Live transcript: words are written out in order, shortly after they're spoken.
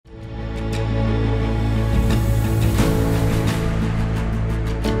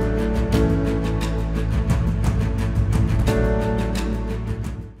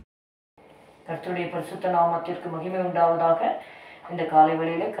பரிசுத்த நாமத்திற்கு மகிமை உண்டாவதாக. இந்த காலை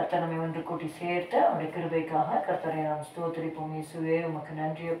வேளையிலே கர்த்தர் நம்மை ஒன்று கூட்டி சேர்த்து அவருடைய கிருபைக்காக கர்த்தரை நாம் ஸ்தோத்திரிப்போம். இயேசுவே உமக்கு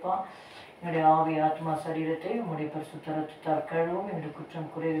நன்றியப்பா. என்னுடைய ஆவி ஆத்மா சரீரத்தை உம்முடைய பரிசுத்த ரத்தத்தால் கழுவும். என்னுடைய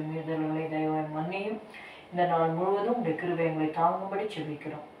குற்றம் குறைவு மீறுதல்களை தயவாய் மன்னியும். இந்த நாள் முழுவதும் உடைய கிருபை எங்களை தாங்கும்படி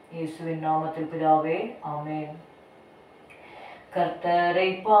செபிக்கிறோம். இயேசுவின் நாமத்தில் பிதாவே, ஆமென். கர்த்தரை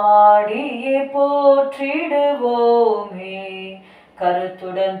பாடியே போற்றிடுவோமே,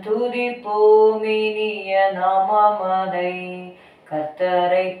 கருத்துடன் துதிப்போம் இனிய நாமமதை.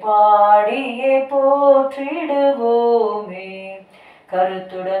 கர்த்தரை பாடியே போற்றிடுவோமே,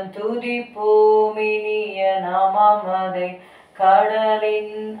 கருத்துடன் துதிப்போம் இனிய நாமமதை.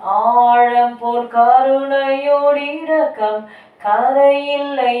 கடலின் ஆழம் போல் கருணையோடு இரக்கம்,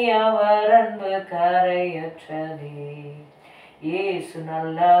 கரையில்லை அவர் அன்பு கரையற்றதே. இயேசு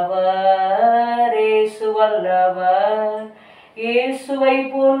நல்லவர், இயேசு வல்லவர், இயேசுவை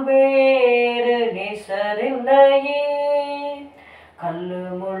போல் வேறு நேசரில்லையே. கல்லு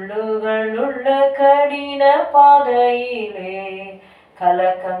முள்ளுகள் உள்ள கடின பாதையிலே,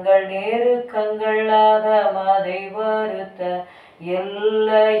 கலக்கங்கள் நெருக்கங்கள் அதமதை வருத்த,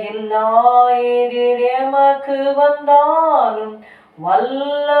 எல்லையில்லா எதிர் எமக்கு வந்தாலும்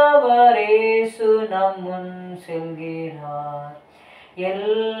வல்லவர் இயேசு நம் முன் செல்கிறார்.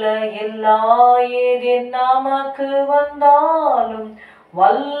 எல்லையில்லா எதிர் நமக்கு வந்தாலும்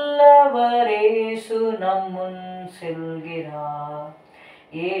வல்லவர் இயேசு நம் முன் செல்கிறார்.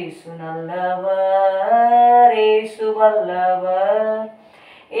 இயேசு நல்லவர், இயேசு வல்லவர்,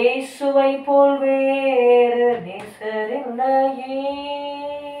 இயேசுவை போல் வேறு நேசரில்லையே.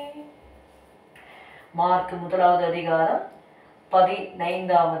 மார்க் 1வது அதிகாரம்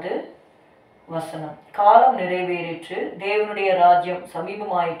 15வது வசனம். காலம் நிறைவேறிற்று, தேவனுடைய ராஜ்யம்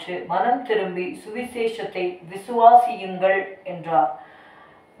சமீபமாயிற்று, மனம் திரும்பி சுவிசேஷத்தை விசுவாசியுங்கள் என்றார்.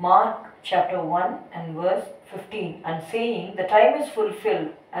 Mark chapter 1 and verse 15, and saying, the time is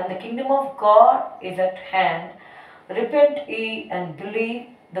fulfilled and the kingdom of God is at hand, repent ye and believe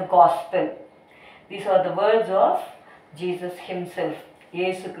the gospel. These are the words of Jesus himself.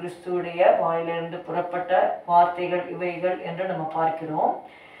 இயேசு கிறிஸ்துவுடைய வாயிலிருந்து புறப்பட்ட வார்த்தைகள் இவைகள் என்று நம்ம பார்க்கிறோம்.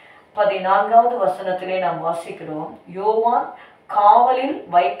 14வது வசனத்திலே நாம் வாசிக்கிறோம், யோவான் காவலில்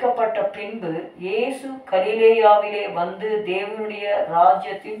வைக்கப்பட்ட பின்பு இயேசு கலிலேயாவிலே வந்து தேவனுடைய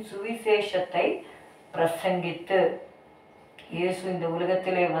ராஜ்யத்தின் சுவிசேஷத்தை பிரசங்கித்து. இயேசு இந்த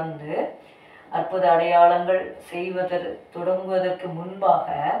உலகத்திலே வந்து அற்புத அடையாளங்கள் தொடங்குவதற்கு முன்பாக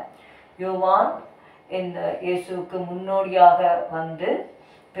யோவான் இந்த இயேசுவுக்கு முன்னோடியாக வந்து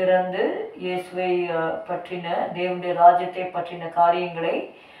பிறந்து இயேசுவை பற்றின தேவனுடைய ராஜ்யத்தை பற்றின காரியங்களை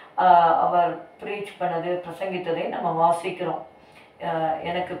அவர் பிரீச் பண்ணது பிரசங்கித்ததை நம்ம வாசிக்கிறோம்.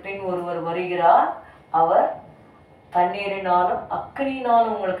 எனக்கு பின் ஒருவர் வருகிறார், அவர் தண்ணீரினாலும்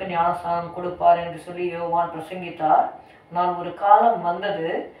அக்கினியினாலும் உங்களுக்கு ஞானஸ்நானம் கொடுப்பார் என்று சொல்லி யோவான் பிரசங்கித்தார். நான் ஒரு காலம் வந்தது,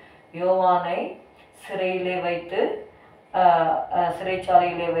 யோவானை சிறையிலே வைத்து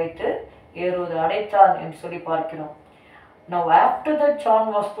சிறைச்சாலையிலே வைத்து ஏரோது அடைத்தான் என்று சொல்லி பார்க்கிறோம். Now after that John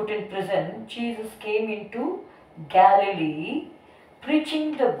was put in prison, Jesus came into Galilee preaching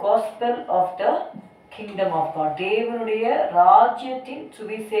the gospel of the kingdom of God. தேவனுடைய ராஜ்யத்தின்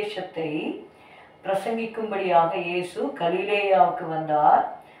சுவிசேஷத்தை பிரசங்கிக்கும்படியாக இயேசு கலிலேயாவுக்கு வந்தார்.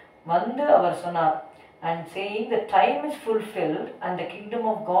 வந்து அவர் சொன்னார், and saying, the time is fulfilled and the kingdom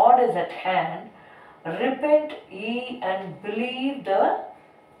of God is at hand, repent ye and believe the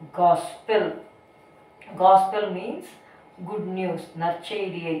gospel. Gospel means good news.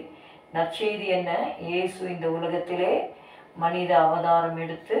 நற்செய்தியை. நற்செய்தி என்ன? இயேசு இந்த உலகத்திலே மனித அவதாரம்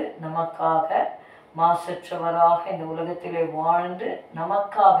எடுத்து நமக்காக மாசற்றவராக இந்த உலகத்திலே வாழ்ந்து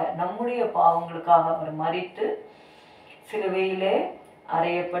நமக்காக நம்முடைய பாவங்களுக்காக அவர் மரித்து சிலுவையிலே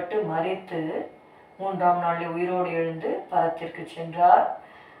அறையப்பட்டு மரித்து 3ஆம் நாளில் உயிரோடு எழுந்து பரத்திற்கு சென்றார்.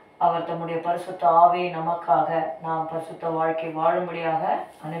 அவர் தம்முடைய பரிசுத்த ஆவியை நமக்காக நாம் பரிசுத்த வாழ்க்கை வாழும்படியாக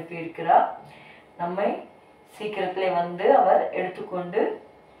அனுப்பியிருக்கிறார். நம்மை சீக்கிரத்திலே வந்து அவர் எடுத்துக்கொண்டு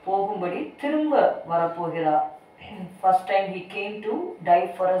போகும்படி திரும்ப வரப்போகிறார். First time he came to die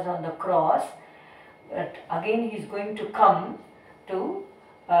for us on the cross, but again he is going to come to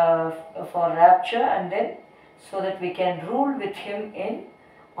for rapture, and then so that we can rule with him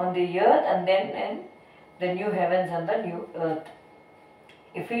on the earth and then in the new heavens and the new earth.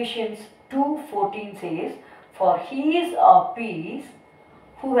 Ephesians 2:14 says, for he is our peace,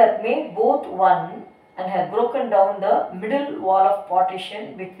 who hath made both one and hath broken down the middle wall of partition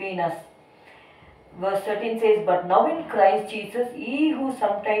between us. Verse 13 says, but now in Christ Jesus, ye who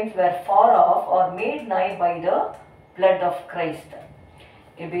sometimes were far off are made nigh by the blood of Christ.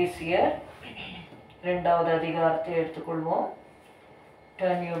 எபேசியர் 2வது அதிகாரத்தை எடுத்துக்கொள்வோம்.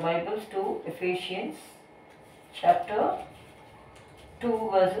 Turn your Bibles to Ephesians chapter 2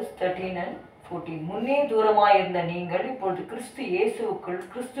 verses 13 and 14. முன்னே தூரமாயிருந்த நீங்கள் இப்பொழுது கிறிஸ்து இயேசுவுக்குள்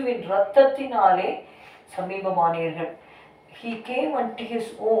கிறிஸ்துவின் இரத்தத்தினாலே சமீபமானீர்கள். He came unto his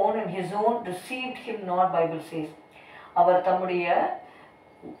own and his own received him not, Bible says. அவர் தம்முடைய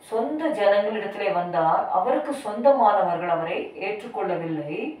சொந்த ஜனங்களிடத்திலே வந்தார், அவருக்கு சொந்தமானவர்கள் அவரை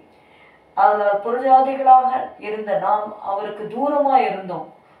ஏற்றுக்கொள்ளவில்லை. அதனால் புறஜாதிகளாக இருந்த நாம் அவருக்கு தூரமாய் இருந்தோம்.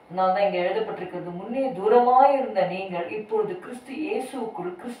 அதனால தான் இங்கே எழுதப்பட்டிருக்கிறது, முன்னே தூரமாய் இருந்த நீங்கள் இப்பொழுது கிறிஸ்து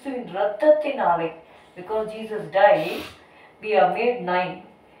இயேசுக்குள் கிறிஸ்துவின் இரத்தத்தினாலே, because Jesus died, we are made nigh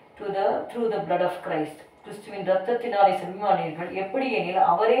through the blood of Christ. கிறிஸ்துவின் இரத்தத்தினாலே சமீபமானீர்கள். எப்படி எனில்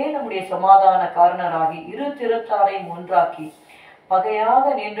அவரே நம்முடைய சமாதான காரணராகி இரு திறத்தாரையும் ஒன்றாக்கி பகையாக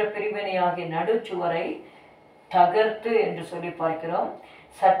நின்ற பிரிவினையாகிய நடுச்சுவரை தகர்த்து என்று சொல்லி பார்க்கிறோம்.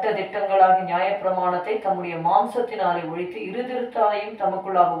 சட்ட திட்டங்களாகி நியாயப்பிரமாணத்தை தம்முடைய மாம்சத்தினாலே ஒழித்து இரு திருத்தாரையும்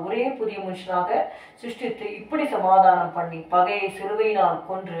தமக்குள்ளாக ஒரே புதிய மனுஷனாக சிருஷ்டித்து இப்படி சமாதானம் பண்ணி பகையை சிலுவையினால்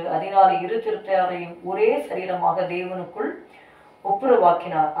கொன்று அதனாலே இரு திருத்தாரையும் ஒரே சரீரமாக தேவனுக்குள்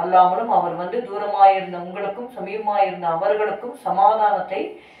ஒப்புரவாக்கினார். அல்லாமலும் அவர் வந்து தூரமாயிருந்த உங்களுக்கும் சமீபமாயிருந்த அவர்களுக்கும் சமாதானத்தை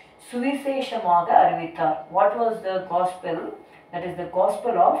சுவிசேஷமாக அறிவித்தார். What was the gospel? That is the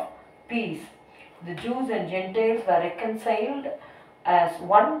gospel of peace. The Jews and Gentiles were reconciled as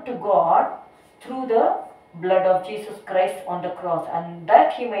one to God through the blood of Jesus Christ on the cross, and that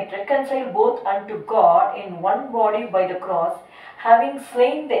he might reconcile both unto God in one body by the cross, having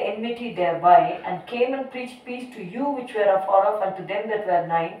slain the enmity thereby, and came and preached peace to you which were afar off, and to them that were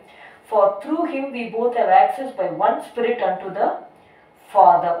nigh. For through him we both have access by one Spirit unto the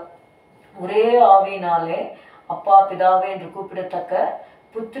Father. ஒரே ஆவியினாலே அப்பா பிதாவே என்று கூப்பிடத்தக்க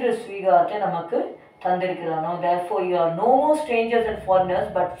புத்திர ஸ்வீகாரத்தை நமக்கு தந்திருக்கிறார். Now therefore you are no more strangers and foreigners,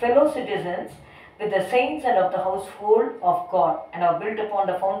 but fellow citizens with the saints and of the household of God, and are built upon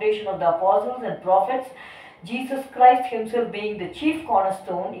the foundation of the apostles and prophets, Jesus Christ himself being the chief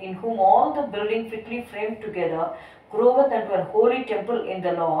cornerstone, in whom all the building fitly framed together groweth unto an holy temple in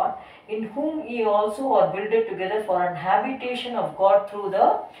the Lord, in whom ye also are builded together for an habitation of God through the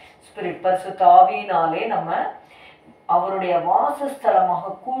Spirit. பரிசுத்த ஆவியினாலே நம்ம அவருடைய வாசஸ்தலமாக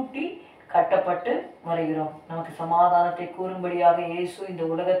கூட்டி கட்டப்பட்டு வருகிறோம். நமக்கு சமாதானத்தை கூறும்படியாக இயேசு இந்த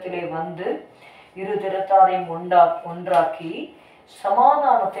உலகத்திலே வந்து இரு திறத்தாரையும் ஒன்றாக்கி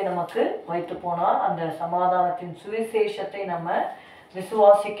சமாதானத்தை நமக்கு வைத்து போனார். அந்த சமாதானத்தின் சுவிசேஷத்தை நம்ம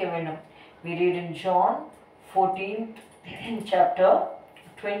விசுவாசிக்க வேண்டும். We read in John 14th chapter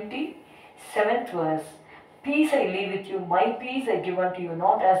 27th verse. Peace I leave with you, my peace I give unto you,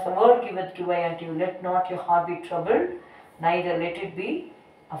 not as the world giveth give I unto you. Let not your heart be troubled, neither let it be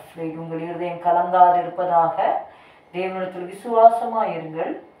afraid. உங்கள் இருதயம் கலங்காது இருப்பதாக. தேவனிடத்தில்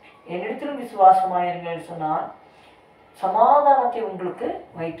விசுவாசமாயிருங்கள், என்னிடத்திலும் விசுவாசமாயிருங்கள் சொன்னார். சமாதானத்தை உங்களுக்கு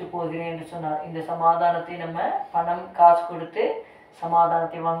வைத்து போகிறேன் என்று சொன்னார். இந்த சமாதானத்தை நம்ம பணம் காசு கொடுத்து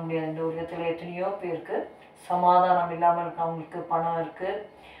சமாதானத்தை வாங்க முடியாது. இந்த உலகத்தில் எத்தனையோ பேருக்கு சமாதானம் இல்லாமல் இருக்கு. அவங்களுக்கு பணம் இருக்குது,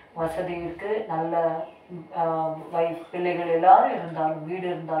 வசதி இருக்குது, நல்ல பிள்ளைகள் எல்லாரும் இருந்தாலும் வீடு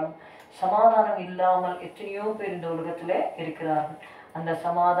இருந்தாலும் சமாதானம் இல்லாமல் எத்தனையோ பேர் இந்த உலகத்தில் இருக்கிறார்கள். அந்த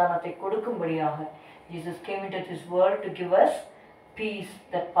சமாதானத்தை கொடுக்கும்படியாக Jesus came into this world to give us peace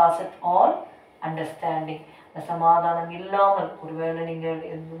that passeth all understanding. அந்த சமாதானம் இல்லாமல் ஒருவேளை நீங்கள்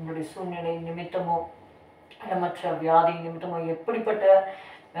உங்களுடைய சூழ்நிலை நிமித்தமோ மற்ற வியாதி நிமித்தமோ எப்படிப்பட்ட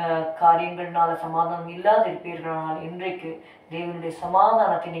காரியங்கள்னால சமாதானம் இல்லாது இருப்பீர்களானால் இன்றைக்கு தேவனுடைய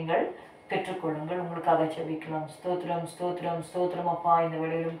சமாதானத்தை நீங்கள் பெற்றுக்கொள்ளுங்கள். உங்களுக்காக ஜெபிக்கலாம். ஸ்தோத்திரம் ஸ்தோத்திரம் ஸ்தோத்திரம் அப்பா. இந்த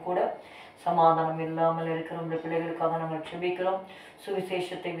வேளையிலும் கூட சமாதானம் இல்லாமல் இருக்கிற உங்களுடைய பிள்ளைகளுக்காக நாங்கள் ஜெபிக்கிறோம்.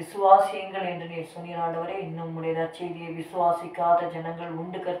 சுவிசேஷத்தை விசுவாசியுங்கள் என்று நீர் சொன்னீர் ஆண்டவரே. இன்னும் உடைய நற்செய்தியை விசுவாசிக்காத ஜனங்கள்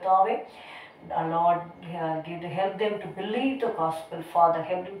உண்டு கர்த்தாவே. Lord, help them to believe the gospel, Father.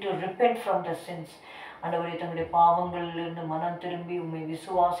 Help them to repent from their sins. ஆண்டவரே, தங்களுடைய பாவங்களிலிருந்து மனம் திரும்பி உம்மை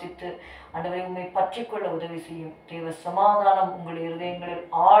விசுவாசித்து ஆண்டவரை உம்மை பற்றிக்கொள்ள உதவி செய்யும். தேவ சமாதானம் உங்கள் இருதயங்களில்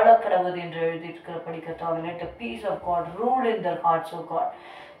ஆழக்கடவுது என்று எழுதியிருக்கிறபடி கர்த்தாவே, let the peace of God rule in their hearts, O God.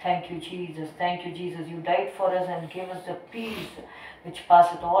 Thank you, Jesus. Thank you, Jesus. You died for us and gave us the peace which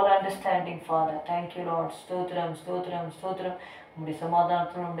passeth all understanding, Father. Thank you, Lord. ஸ்தோத்திரம் ஸ்தோத்திரம் ஸ்தோத்திரம். உம்முடைய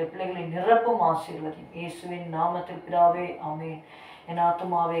சமாதானத்துடன் உம்முடைய பிள்ளைகளை நிரப்பும் ஆசீர்வதி. இயேசுவின் நாமத்தில் பிதாவே, ஆமென். என்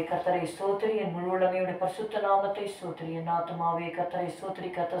ஆத்துமாவே கர்த்தரை ஸ்தோத்திரி, என் முழுவலமையுடைய பரிசுத்த நாமத்தை ஸ்தோத்திரி. என் ஆத்துமாவே கர்த்தரை ஸ்தோத்திரி,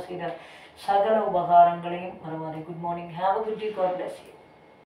 கர்த்தர் செய்த சகல உபகாரங்களையும் மறவாதே. Good morning. Have a good day. God bless you.